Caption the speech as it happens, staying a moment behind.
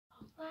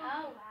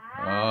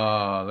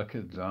look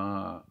at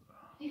that.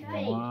 You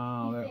fade.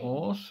 Wow, You they're fade.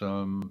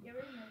 awesome. You're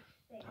in the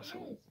fade. That's It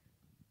is.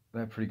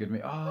 They're pretty good.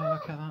 Oh,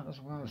 look at that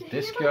as well. It's Did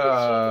you disco.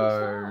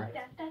 hear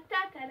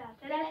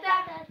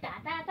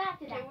about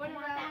the Okay, what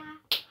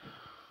about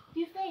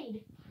you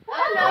fade?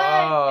 Oh, no.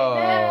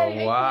 Oh,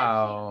 No.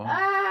 wow.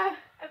 Oh,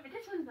 but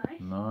this one's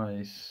nice.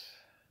 Nice.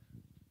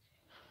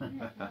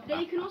 Then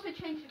you can also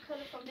change the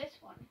colour from this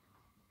one.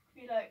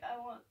 Be like, I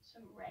want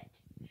some red.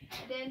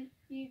 And then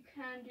you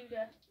can do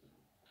the.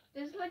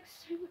 There's like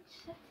so much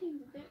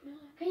settings. I don't know.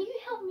 Can you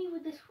help me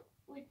with this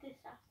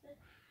after?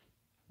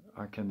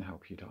 I can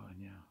help you, darling,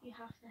 yeah. You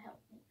have to help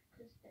me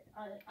because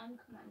I'm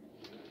commanding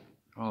you.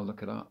 Oh,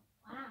 look at that.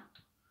 Wow.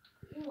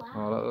 Ooh, wow.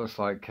 Oh, that looks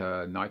like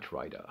Knight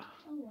Rider.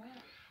 Oh wow.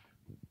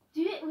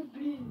 Do it with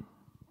blue.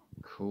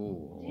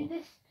 Cool. Do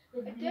this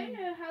with I blue. don't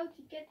know how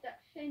to get that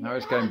thing. Now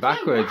it's going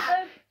backwards.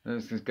 Oh,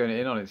 It's just going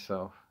in on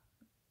itself.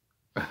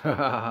 I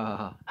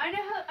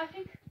know how. I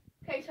think.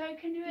 Okay, so I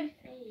can do it.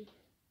 Fade.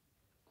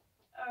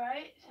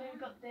 Alright, so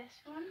we've got this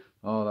one.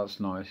 Oh, that's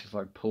nice. It's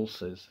like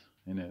pulses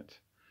in it.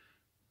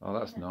 Oh,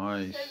 that's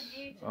nice. So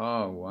beautiful.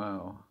 Oh,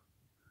 wow.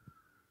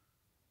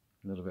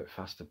 A little bit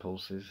faster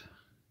pulses.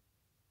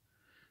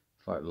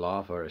 It's like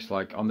lava. It's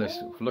like on this,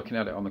 looking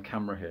at it on the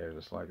camera here,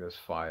 it's like there's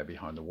fire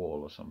behind the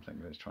wall or something.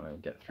 It's trying to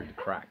get through the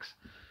cracks.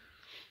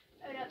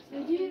 Oh, that's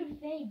We do the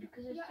fade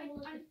because it's Yeah, all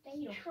like a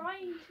fade. I'm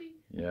trying to.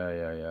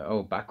 Yeah.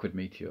 Oh, backward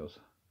meteors.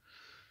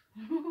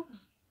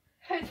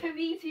 To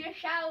meteor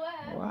shower.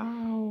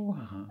 Wow.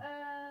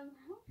 I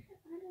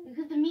don't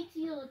Because the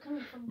meteors are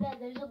coming from there.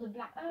 Those are the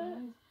black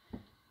things.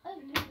 Oh,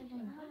 no,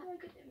 How do I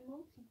get it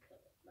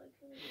multicolored? Like,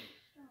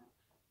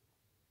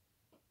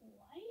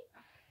 white?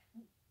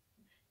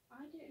 I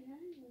don't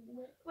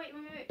know. Wait. I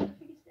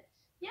think it's this.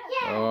 Yeah.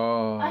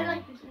 Oh. I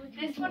like this one.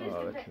 This one is Oh,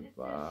 the look bit. at It's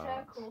the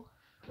that. circle.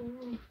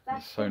 Ooh,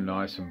 It's so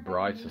nice and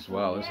bright as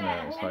well, isn't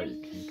it? It's Yeah, like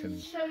and you can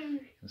So.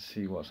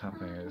 see what's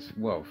happening. It's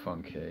well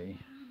funky.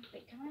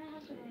 Wait, can I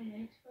have some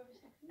remote for a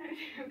second?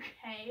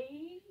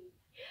 Okay.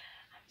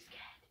 I'm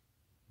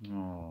scared.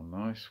 Oh,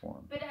 nice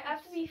one. But it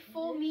has to be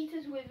 4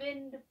 meters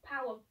within the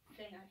power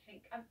thing, I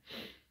think.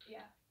 Yeah.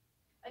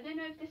 I don't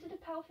know if this is the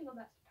power thing or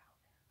that's the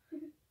power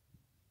thing.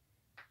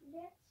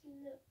 Let's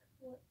look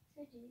what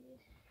I did.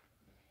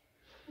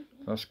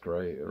 That's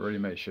great. It really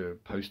makes your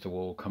poster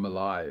wall come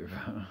alive.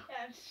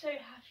 Yeah, I'm so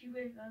happy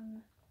with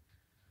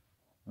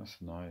That's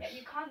Yeah, nice.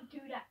 you can't do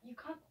that. You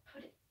can't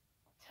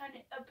turn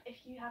it up if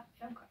you have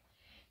film card.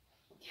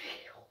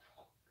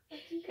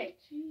 Okay,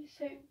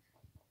 so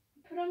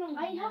put on a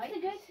I have light.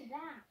 to go to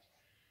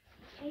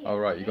that. Oh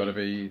right, you got to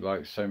be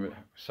like so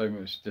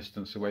much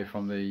distance away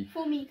from the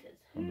 4 meters.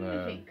 from I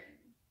the think.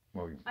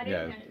 well I don't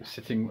yeah, know.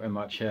 sitting in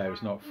that chair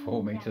is not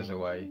 4 meters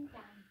away.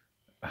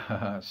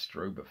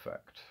 Strobe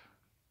effect.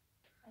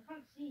 I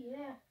can't see,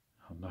 yeah.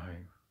 Oh no.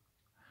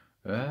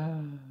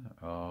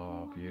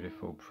 Oh,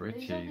 beautiful,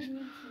 pretties,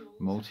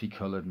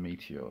 multicolored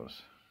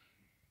meteors.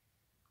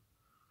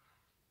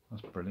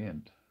 That's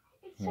brilliant.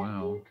 It's so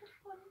Wow. beautiful.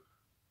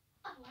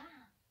 Oh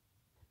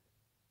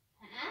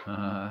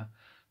wow.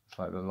 It's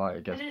like the light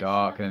it gets And it's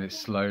dark like- and it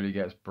slowly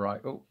gets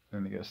bright. Oh,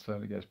 then it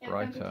slowly gets Yeah, film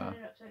card, brighter. turn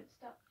it up so it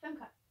stop. Film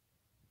card.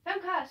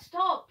 Film card,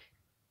 stop!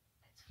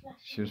 It's flashing.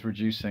 She was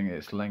reducing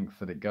its length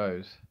that it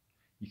goes.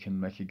 You can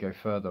make it go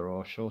further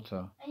or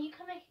shorter. And you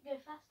can make it go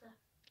faster.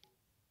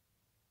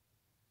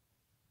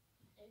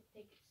 I don't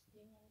think it's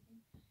doing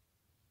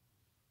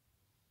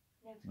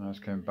anything. Now it's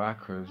going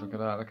backwards. Look at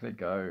that. Look at it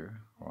go.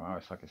 Wow,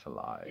 it's like it's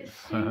alive. There's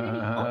so many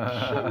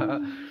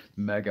options.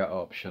 Mega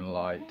option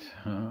light.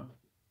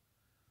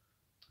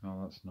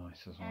 Oh, that's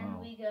nice as And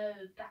well. we go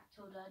back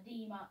to the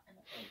demon.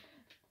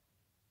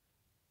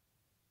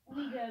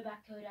 We go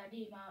back to the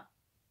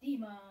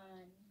demon.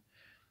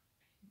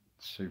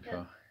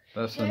 Super.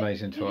 That's an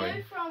amazing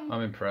toy.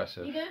 I'm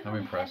impressive. You go I'm from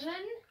impressed.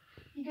 heaven.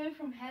 You go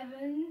from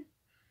heaven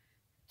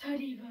to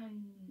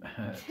demon.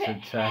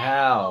 to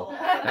hell.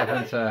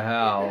 Heaven to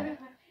hell.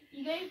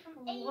 You go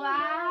from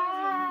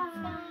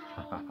Wow.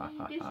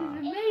 This is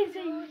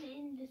amazing.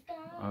 in the sky.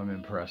 I'm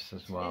impressed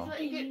as well. It's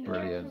like you get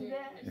Brilliant. from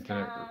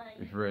there.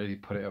 You've really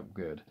put it up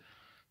good.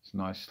 It's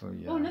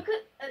nicely. Oh, look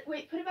at.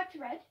 Wait, put it back to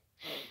red.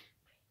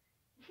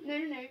 No,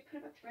 put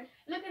it back to red.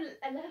 Look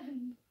at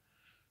 11.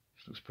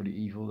 It looks pretty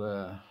evil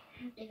there.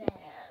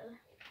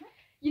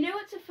 You know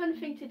what's a fun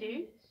thing to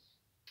do?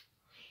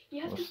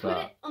 You have What's to put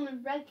that? it on a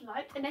red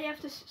light, and then you have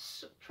to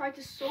try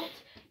to sort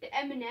the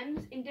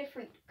M&Ms in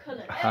different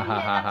colours.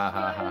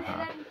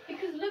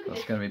 Because look at That's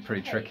this. going to be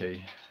pretty Okay,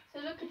 tricky. So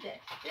look at this.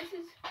 This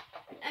is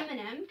an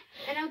M&M,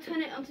 and I'll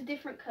turn it onto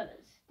different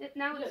colours.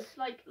 Now it's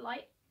like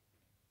light,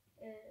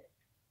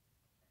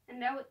 and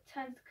now it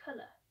turns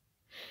colour.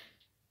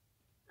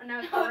 And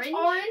now it's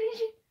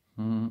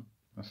orange.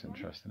 That's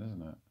interesting,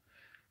 isn't it?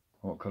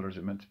 What colour is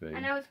it meant to be?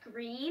 And now it's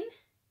green.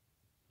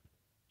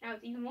 Now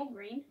it's even more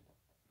green.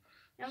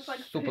 Now it's like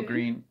Super poo.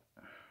 green.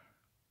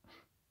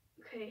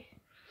 Okay.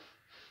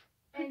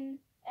 And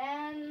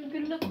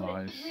Good look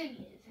what Nice. it really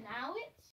is. Now it